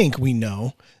 we think we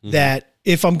know that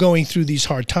if I'm going through these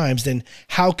hard times, then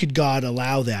how could God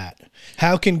allow that?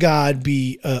 How can God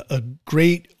be a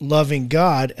great, loving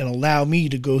God and allow me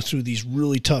to go through these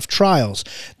really tough trials?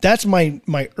 That's my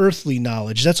earthly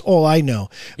knowledge. That's all I know.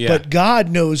 Yeah. But God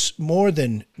knows more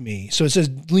than me. So it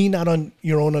says, lean not on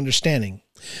your own understanding.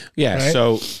 Yeah, right?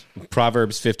 So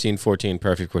Proverbs 15:14,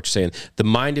 perfect what you're saying. The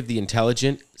mind of the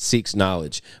intelligent seeks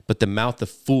knowledge, but the mouth of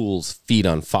fools feed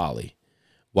on folly.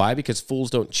 Why? Because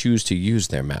fools don't choose to use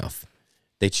their mouth.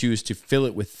 They choose to fill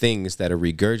it with things that are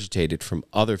regurgitated from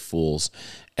other fools.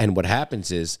 And what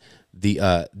happens is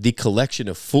the collection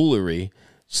of foolery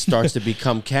starts to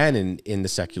become canon in the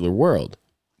secular world.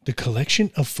 The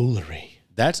collection of foolery.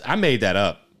 I made that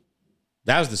up.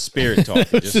 That was the Spirit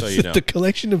talking, just so you know. The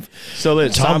collection of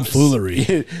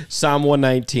tomfoolery. Psalm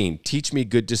 119, teach me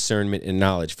good discernment and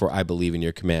knowledge, for I believe in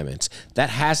your commandments.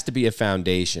 That has to be a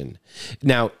foundation.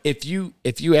 Now, if you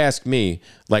ask me,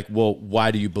 like, well, why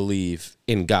do you believe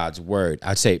in God's word?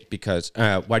 I'd say because,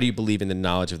 why do you believe in the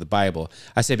knowledge of the Bible?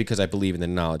 I say because I believe in the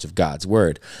knowledge of God's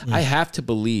word. I have to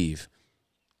believe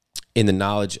in the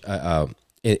knowledge,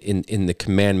 in the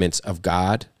commandments of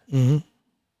God,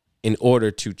 in order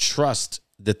to trust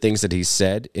the things that he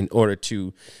said, in order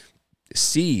to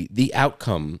see the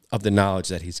outcome of the knowledge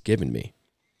that he's given me.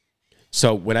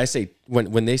 So when I say,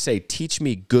 when they say, teach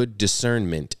me good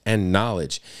discernment and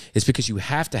knowledge, it's because you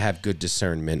have to have good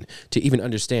discernment to even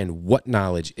understand what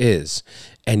knowledge is.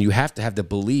 And you have to have the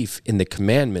belief in the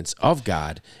commandments of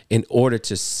God in order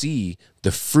to see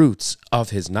the fruits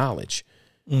of his knowledge.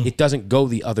 It doesn't go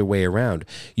the other way around.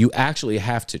 You actually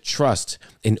have to trust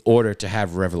in order to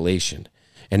have revelation.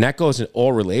 And that goes in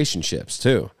all relationships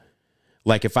too.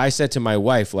 Like if I said to my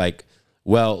wife, like,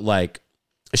 well, like,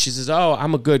 she says, oh,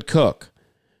 I'm a good cook.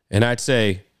 And I'd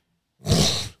say,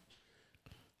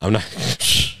 I'm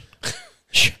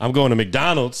going to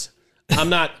McDonald's. I'm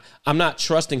not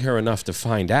trusting her enough to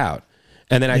find out.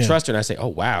 And then I trust her and I say, oh,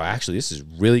 wow, actually, this is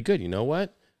really good. You know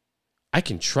what? I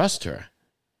can trust her.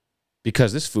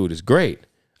 Because this food is great.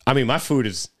 I mean, my food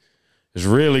is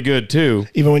really good too.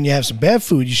 Even when you have some bad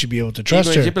food, you should be able to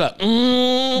trust her. Be like,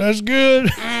 that's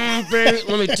good. Baby,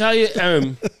 let me tell you.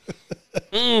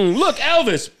 Look,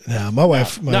 Elvis. No, my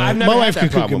wife. I've never had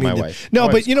that problem with my wife. No,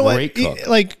 but you know what? Cook.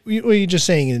 Like what you're just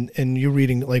saying, and you're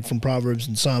reading like from Proverbs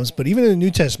and Psalms, but even in the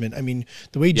New Testament, I mean,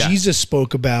 the way Jesus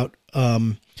spoke about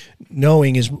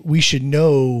knowing is we should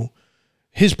know.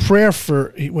 His prayer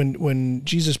for when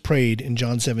Jesus prayed in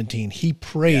John 17, he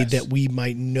prayed that we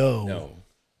might know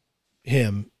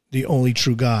him, the only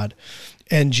true God,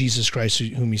 and Jesus Christ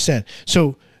whom he sent.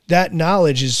 So that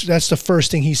knowledge that's the first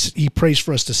thing he prays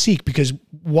for us to seek. Because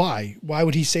why? Why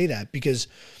would he say that? Because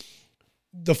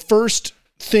the first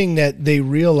thing that they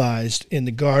realized in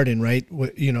the garden, right?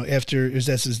 After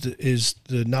is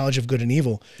the knowledge of good and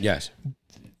evil. Yes.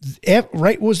 Right.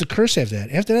 What was the curse after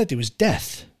that? After that, there was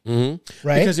death. Mm-hmm.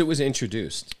 Right, because it was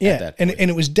introduced. Yeah, at that point.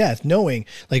 And it was death. Knowing,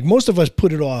 like most of us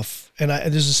put it off, and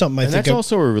this is something I think that's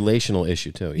also a relational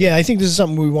issue too. Yeah, I think this is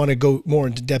something we want to go more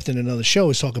into depth in another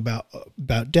show. Is talk about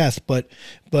death, but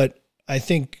I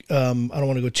think I don't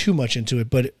want to go too much into it.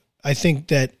 But I think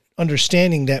that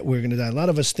understanding that we're going to die. A lot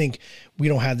of us think we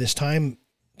don't have this timetable,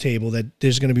 that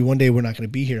there's going to be one day we're not going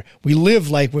to be here. We live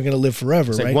like we're going to live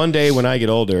forever, it's right? Like one day when I get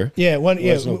older. Yeah,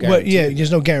 there's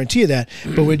no guarantee of that.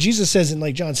 But what Jesus says in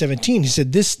like John 17, he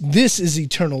said, this is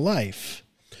eternal life.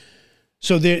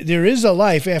 So there is a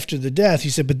life after the death. He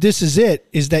said, but this is it,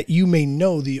 is that you may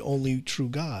know the only true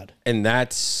God. And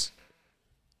that's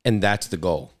the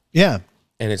goal. Yeah.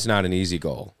 And it's not an easy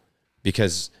goal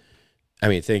because, I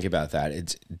mean, think about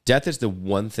that. Death is the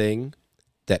one thing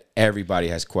that everybody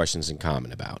has questions in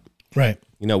common about. Right.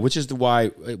 Which is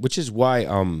why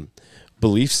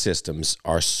belief systems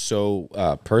are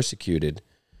so persecuted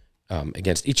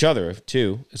against each other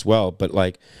too, as well. But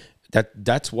like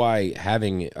that's why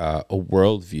having a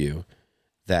worldview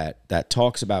that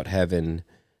talks about heaven,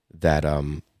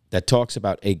 that talks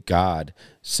about a God,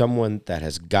 someone that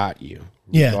has got you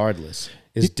regardless.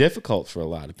 Is difficult for a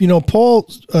lot of people. Paul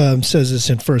says this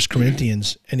in 1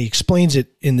 Corinthians, and he explains it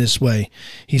in this way.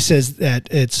 He says that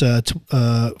it's 1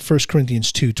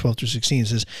 Corinthians 2, 12 through 16. It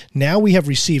says, now we have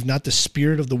received not the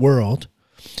spirit of the world,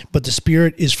 but the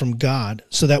Spirit is from God,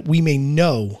 so that we may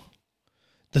know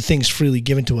the things freely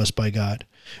given to us by God,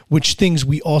 which things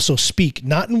we also speak,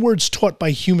 not in words taught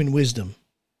by human wisdom.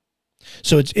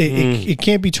 So it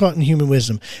can't be taught in human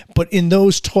wisdom, but in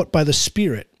those taught by the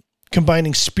Spirit,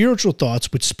 combining spiritual thoughts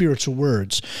with spiritual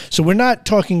words. So we're not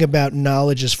talking about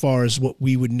knowledge as far as what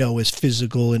we would know as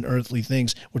physical and earthly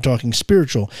things. We're talking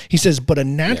spiritual. He says, but a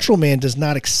natural man does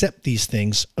not accept these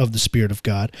things of the Spirit of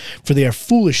God, for they are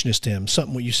foolishness to him.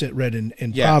 Something what you read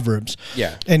in Proverbs.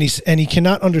 Yeah. And he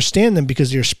cannot understand them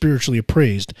because they are spiritually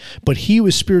appraised. But he who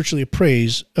is spiritually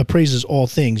appraises all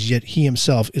things, yet he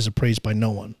himself is appraised by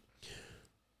no one.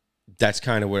 That's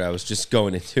kind of what I was just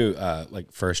going into,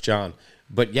 like 1 John.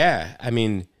 But yeah, I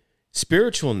mean,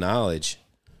 spiritual knowledge,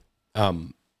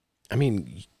 can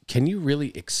you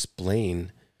really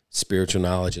explain spiritual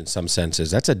knowledge in some senses?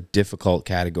 That's a difficult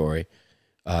category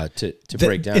to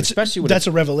break down, especially when that's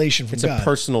a revelation from God. It's a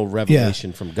personal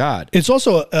revelation from God. It's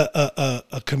also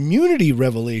a community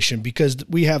revelation because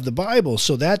we have the Bible.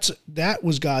 So that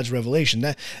was God's revelation.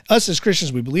 That us as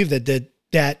Christians, we believe that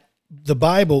that the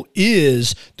Bible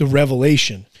is the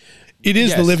revelation. It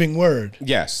is the living word.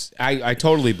 Yes, I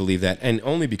totally believe that, and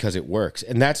only because it works.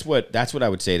 And that's what I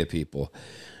would say to people.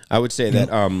 I would say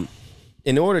that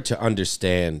in order to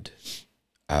understand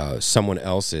someone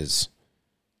else's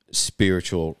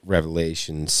spiritual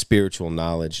revelation, spiritual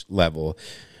knowledge level,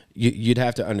 you'd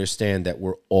have to understand that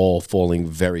we're all falling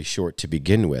very short to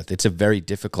begin with. It's a very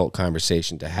difficult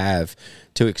conversation to have,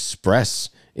 to express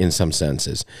in some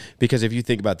senses, because if you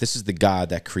think about, this is the God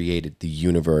that created the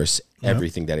universe,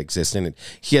 everything that exists in it.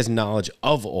 He has knowledge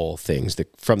of all things,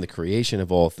 from the creation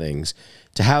of all things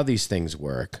to how these things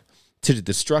work, to the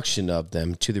destruction of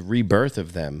them, to the rebirth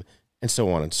of them, and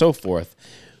so on and so forth.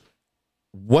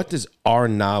 What does our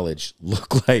knowledge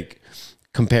look like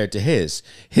compared to his?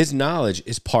 His knowledge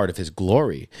is part of his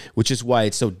glory, which is why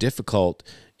it's so difficult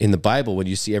in the Bible when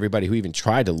you see everybody who even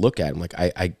tried to look at him. Like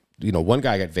one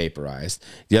guy got vaporized.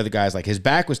 The other guy's like, his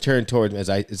back was turned towards me, as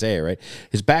Isaiah, right?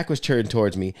 His back was turned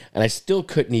towards me, and I still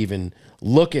couldn't even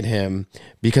look at him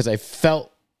because I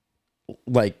felt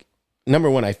like, number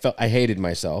one, I hated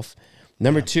myself.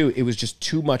 Number two, it was just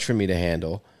too much for me to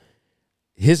handle.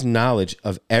 His knowledge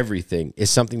of everything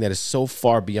is something that is so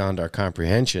far beyond our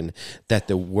comprehension that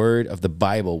the word of the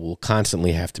Bible will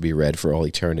constantly have to be read for all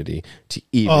eternity to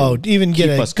even get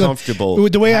keep us comfortable.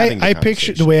 The way I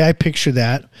picture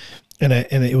that, and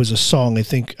it was a song. I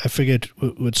think I forget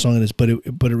what song it is, but it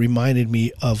reminded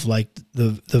me of like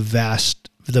the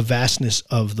vastness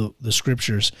of the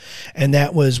scriptures. And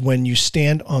that was when you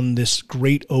stand on this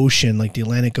great ocean, like the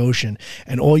Atlantic Ocean,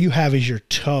 and all you have is your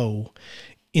toe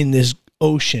in this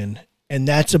ocean, and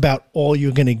that's about all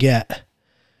you're going to get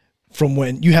from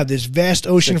when you have this vast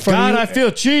ocean in front of you. God, I feel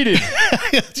cheated.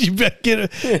 You better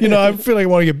I feel like I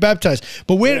want to get baptized.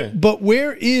 But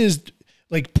where is,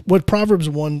 like, what Proverbs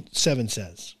 1:7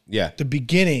 says? Yeah. The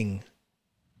beginning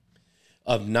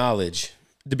of knowledge.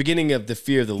 The beginning of the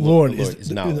fear of the Lord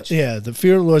is knowledge. Yeah, the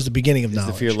fear of the Lord is the beginning of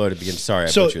knowledge. The fear of the Lord to begin. Sorry,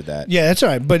 I butchered that. Yeah, that's all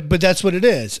right. But that's what it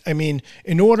is. I mean,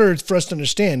 in order for us to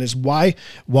understand is why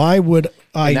would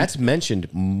I... And that's mentioned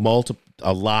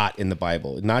a lot in the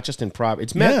Bible, not just in Proverbs.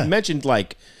 It's mentioned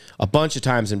like a bunch of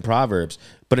times in Proverbs,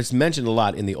 but it's mentioned a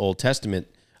lot in the Old Testament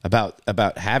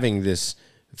about having this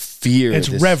fear, this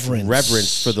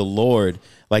reverence for the Lord.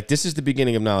 Like, this is the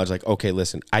beginning of knowledge. Like, okay,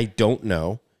 listen, I don't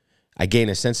know. I gain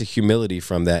a sense of humility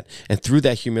from that. And through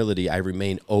that humility, I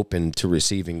remain open to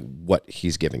receiving what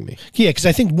he's giving me. Yeah, because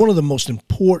I think one of the most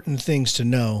important things to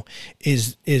know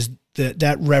is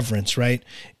that reverence, right?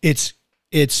 It's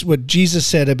what Jesus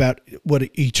said about what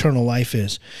eternal life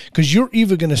is. Because you're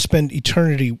either going to spend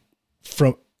eternity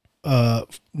from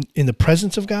in the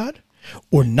presence of God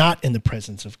or not in the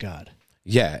presence of God.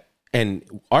 Yeah,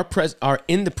 and our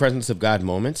in the presence of God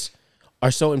moments are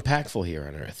so impactful here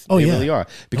on earth. They really are.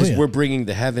 Because we're bringing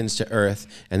the heavens to earth,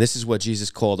 and this is what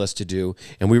Jesus called us to do,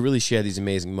 and we really share these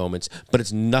amazing moments, but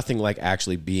it's nothing like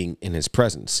actually being in his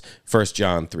presence. 1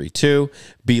 John 3:2,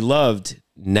 Beloved,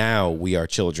 now we are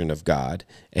children of God,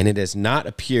 and it has not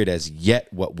appeared as yet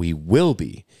what we will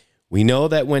be. We know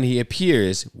that when he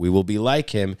appears, we will be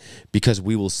like him, because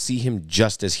we will see him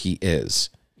just as he is.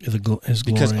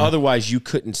 Because otherwise you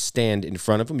couldn't stand in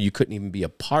front of him. You couldn't even be a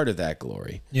part of that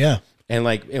glory. Yeah.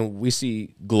 And we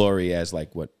see glory as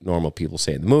like what normal people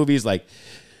say in the movies, like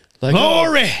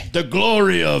glory, the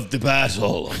glory of the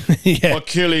battle. Yeah.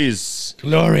 Achilles,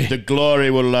 glory. The glory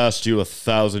will last you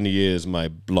 1,000 years, my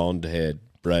blonde-haired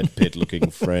Brad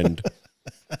Pitt-looking friend.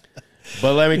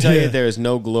 But let me tell you, there is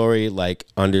no glory like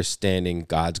understanding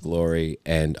God's glory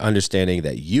and understanding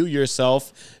that you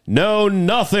yourself know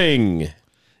nothing.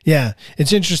 Yeah,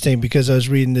 it's interesting because I was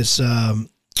reading this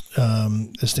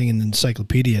this thing in the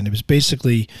encyclopedia, and it was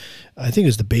basically, I think it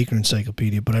was the Baker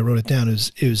Encyclopedia, but I wrote it down.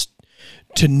 It was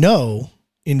to know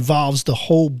involves the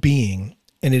whole being,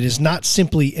 and it is not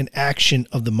simply an action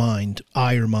of the mind,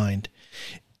 eye or mind.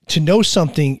 To know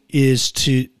something is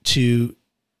to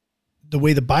the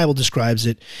way the Bible describes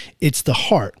it, it's the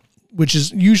heart, which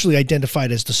is usually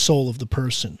identified as the soul of the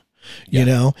person, you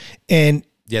know, and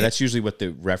yeah, that's usually what the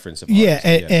reference of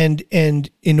and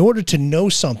in order to know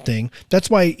something, that's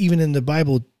why even in the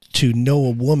Bible, to know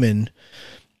a woman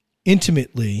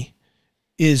intimately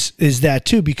is that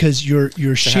too, because you're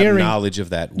sharing knowledge of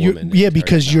that woman.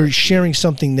 Because you're sharing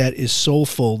something that is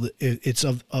soulful. It's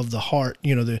of the heart,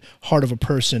 the heart of a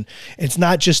person. It's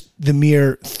not just the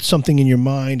mere something in your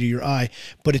mind or your eye,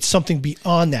 but it's something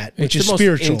beyond that, which is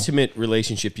spiritual. Most intimate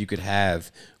relationship you could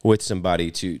have with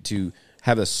somebody, to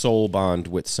have a soul bond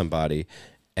with somebody,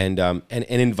 and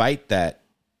invite that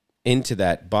into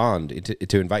that bond,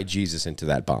 to invite Jesus into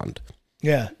that bond.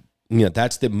 Yeah.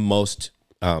 That's the most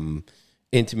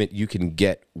intimate you can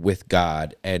get with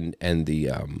God, and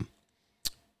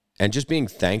just being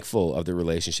thankful of the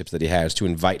relationships that he has, to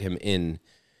invite him in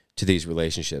to these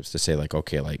relationships, to say like,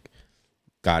 okay, like,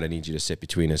 God, I need you to sit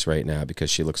between us right now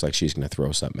because she looks like she's going to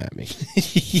throw something at me.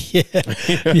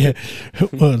 Yeah.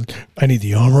 Well, I need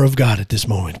the armor of God at this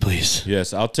moment, please.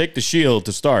 Yes, I'll take the shield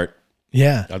to start.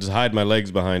 Yeah. I'll just hide my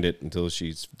legs behind it until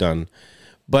she's done.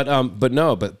 But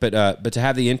to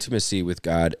have the intimacy with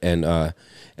God and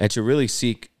to really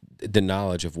seek the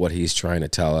knowledge of what he's trying to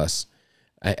tell us.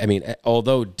 I mean,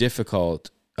 although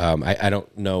difficult, I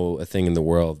don't know a thing in the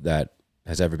world that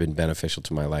has ever been beneficial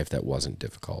to my life that wasn't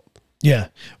difficult. Yeah.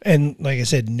 And like I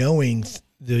said, knowing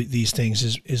these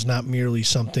things is not merely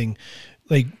something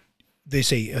like they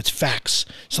say it's facts,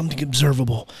 something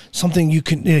observable, something you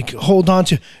can hold on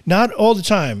to. Not all the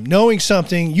time. Knowing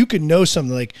something, you can know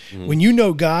something. Like when you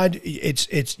know God,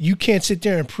 it's you can't sit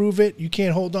there and prove it. You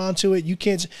can't hold on to it. You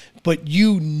can't, but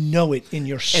you know it in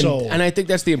your soul. And I think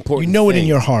that's the important You know thing. it in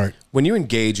your heart. When you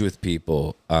engage with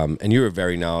people, and you're a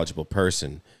very knowledgeable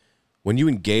person, when you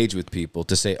engage with people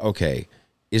to say, okay,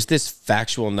 is this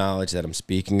factual knowledge that I'm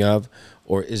speaking of,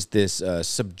 or is this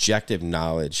subjective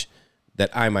knowledge that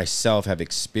I myself have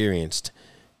experienced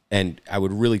and I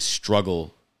would really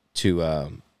struggle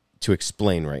to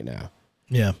explain right now?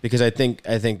 Yeah. Because I think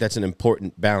that's an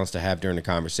important balance to have during a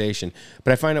conversation.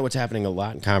 But I find out what's happening a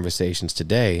lot in conversations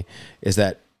today is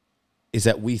that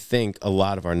we think a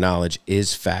lot of our knowledge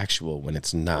is factual when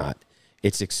it's not.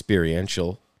 It's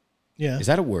experiential. Yeah. Is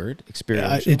that a word?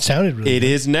 Experiential? It sounded really It good.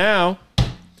 is now.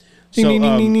 Ding, So,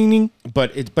 ding, ding, ding, ding.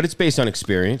 but it's based on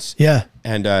experience. Yeah.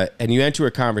 And you enter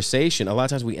a conversation. A lot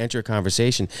of times we enter a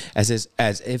conversation as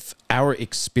if our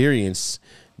experience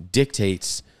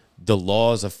dictates the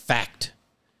laws of fact,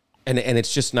 and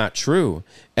it's just not true.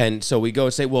 And so we go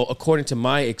and say, well, according to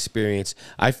my experience,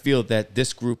 I feel that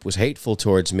this group was hateful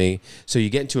towards me. So you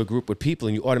get into a group with people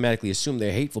and you automatically assume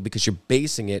they're hateful because you're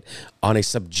basing it on a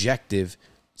subjective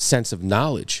sense of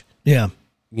knowledge. Yeah.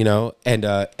 You know, and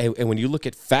when you look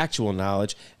at factual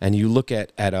knowledge and you look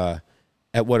at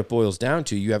what it boils down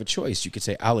to, you have a choice. You could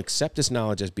say, I'll accept this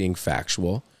knowledge as being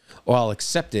factual, or I'll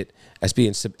accept it as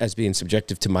being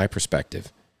subjective to my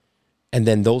perspective. And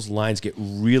then those lines get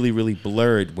really, really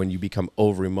blurred when you become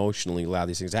over emotionally, allow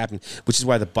these things to happen, which is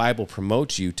why the Bible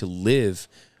promotes you to live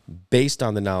based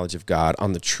on the knowledge of God,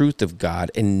 on the truth of God,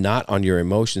 and not on your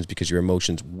emotions, because your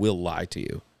emotions will lie to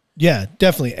you. Yeah,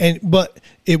 definitely. But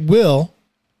it will,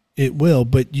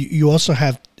 but you also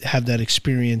have that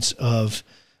experience of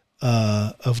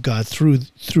God through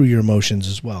your emotions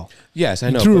as well. Yes, I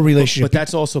know. Through a relationship. But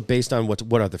that's also based on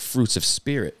what are the fruits of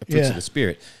spirit, fruits of the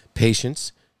spirit.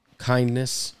 Patience,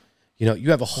 kindness. You know,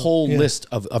 you have a whole list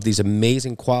of these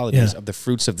amazing qualities of the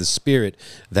fruits of the Spirit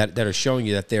that are showing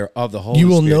you that they're of the Holy Spirit.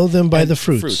 You will know them by the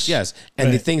fruits. Yes.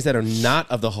 And the things that are not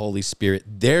of the Holy Spirit,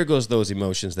 there goes those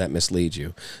emotions that mislead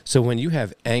you. So when you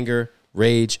have anger,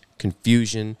 rage,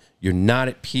 confusion, you're not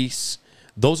at peace,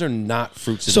 those are not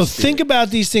fruits of the Spirit. So think about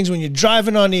these things when you're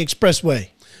driving on the expressway.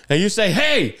 And you say,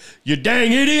 hey, you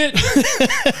dang idiot,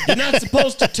 you're not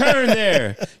supposed to turn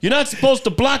there. You're not supposed to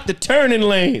block the turning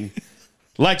lane.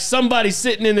 Like somebody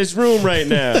sitting in this room right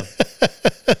now.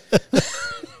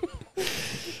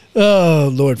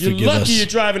 Oh, Lord, forgive us. You're lucky you're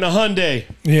driving a Hyundai.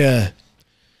 Yeah.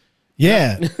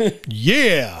 Yeah.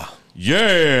 Yeah.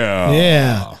 Yeah.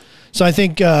 Yeah. So I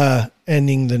think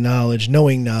ending the knowledge,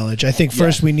 knowing knowledge, I think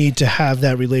first we need to have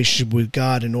that relationship with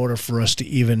God in order for us to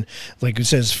even, like it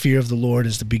says, fear of the Lord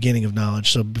is the beginning of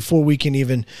knowledge. So before we can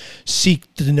even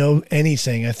seek to know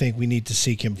anything, I think we need to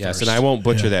seek him first. Yes, and I won't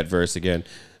butcher that verse again.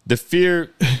 The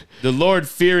Lord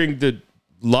fearing the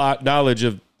knowledge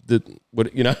of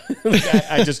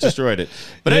I just destroyed it.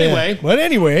 But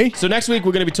anyway. So next week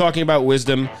we're going to be talking about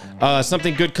wisdom.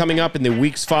 Something good coming up in the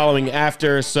weeks following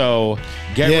after. So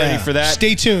get ready for that.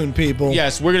 Stay tuned, people.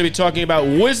 Yes, we're going to be talking about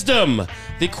wisdom,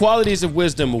 the qualities of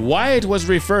wisdom, why it was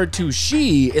referred to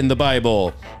she in the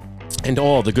Bible, and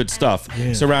all the good stuff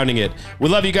surrounding it. We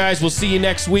love you guys. We'll see you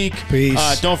next week.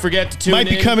 Peace. Don't forget to tune in. Might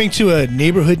be coming to a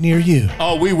neighborhood near you.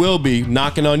 Oh, we will be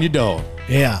knocking on your door.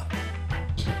 Yeah.